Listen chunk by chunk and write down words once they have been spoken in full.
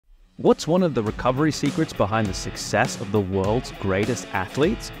What's one of the recovery secrets behind the success of the world's greatest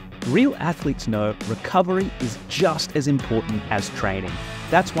athletes? Real athletes know recovery is just as important as training.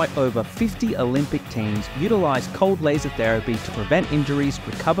 That's why over 50 Olympic teams utilize cold laser therapy to prevent injuries,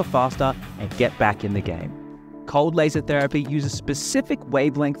 recover faster, and get back in the game. Cold laser therapy uses specific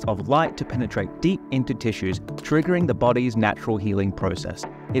wavelengths of light to penetrate deep into tissues, triggering the body's natural healing process.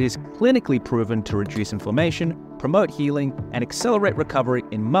 It is clinically proven to reduce inflammation, promote healing, and accelerate recovery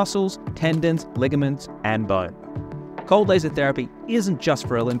in muscles, tendons, ligaments, and bone. Cold laser therapy isn't just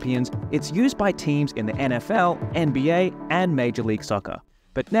for Olympians, it's used by teams in the NFL, NBA, and Major League Soccer.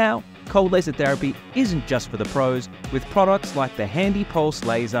 But now, cold laser therapy isn't just for the pros. With products like the Handy Pulse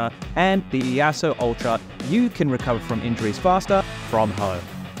Laser and the IASO Ultra, you can recover from injuries faster from home.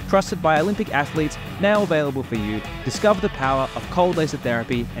 Trusted by Olympic athletes, now available for you, discover the power of cold laser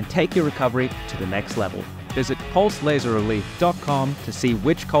therapy and take your recovery to the next level. Visit pulselaserrelief.com to see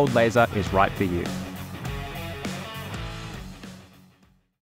which cold laser is right for you.